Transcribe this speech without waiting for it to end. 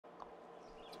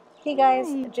Hey guys,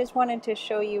 Hi. just wanted to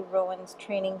show you Rowan's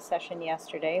training session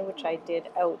yesterday, which I did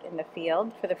out in the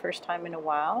field for the first time in a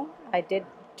while. I did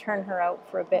turn her out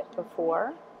for a bit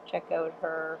before. Check out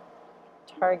her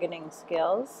targeting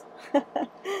skills.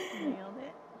 Nailed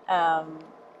it. um,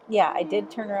 yeah, I did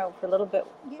turn her out for a little bit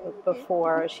Yeah, you did.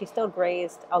 before. She still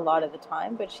grazed a lot of the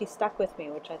time, but she stuck with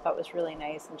me, which I thought was really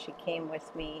nice, and she came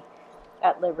with me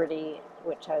at Liberty,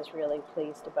 which I was really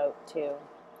pleased about too.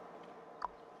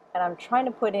 And I'm trying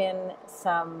to put in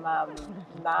some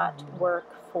mat work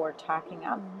for tacking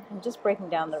up and just breaking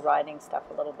down the riding stuff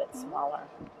a little bit smaller.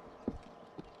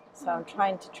 So I'm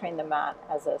trying to train the mat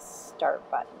as a start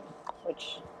button,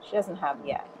 which she doesn't have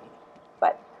yet.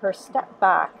 But her step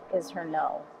back is her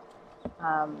no.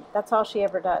 That's all she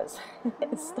ever does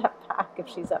is step back if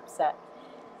she's upset.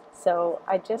 So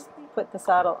I just put the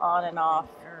saddle on and off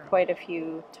Good girl. quite a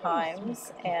few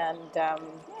times and Yeah,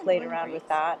 played going around great. with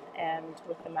that and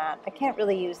with the mat. I can't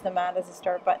really use the mat as a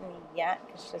start button yet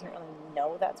because she doesn't really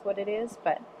know that's what it is,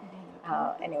 but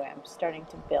anyway, I'm starting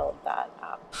to build that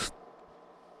up.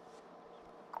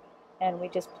 And we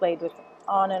just played with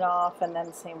on and off, and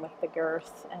then same with the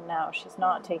girth, and now she's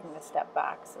not taking a step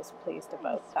back, so I was pleased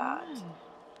about Nice that. one.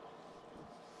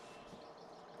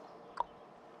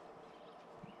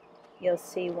 You'll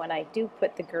see when I do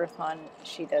put the girth on,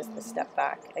 she does the step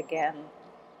back again.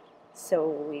 So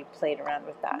we played around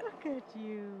with that. Look at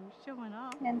you showing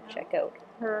off And now. check out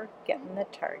her getting the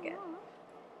Showing target. off.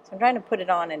 So I'm trying to put it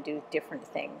on and do different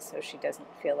things so she doesn't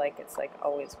feel like it's like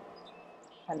always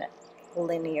a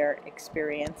linear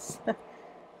experience.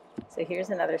 So here's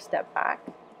another step back.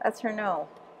 That's her no.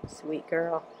 Sweet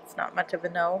girl. It's not much of a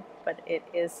no, but it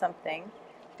is something.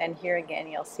 And here again,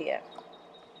 you'll see it.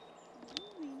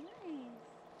 Really nice.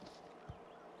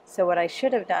 So what I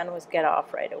should have done was get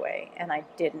off right away, and I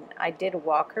didn't. I did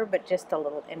walk her, but just a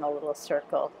little in a little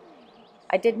circle.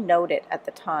 I did note it at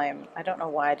the time. I don't know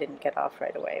why I didn't get off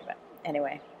right away, but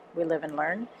anyway, we live and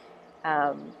learn.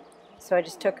 Um, so I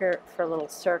just took her for a little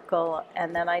circle,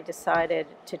 and then I decided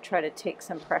to try to take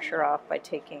some pressure off by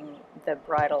taking the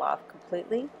bridle off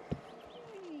completely.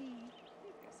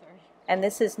 Sorry. And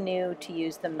this is new, to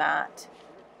use the mat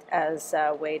as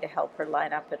a way to help her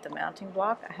line up at the mounting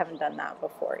block. I haven't done that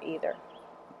before either.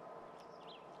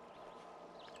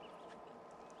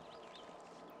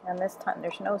 And this time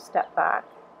there's no step back,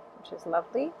 which is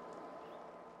lovely.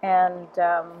 And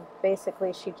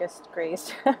basically she just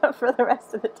grazed for the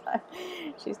rest of the time.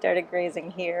 She started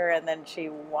grazing here, and then she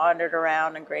wandered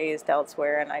around and grazed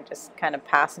elsewhere, and I just kind of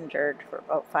passengered for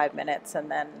about 5 minutes, and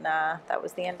then that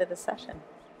was the end of the session.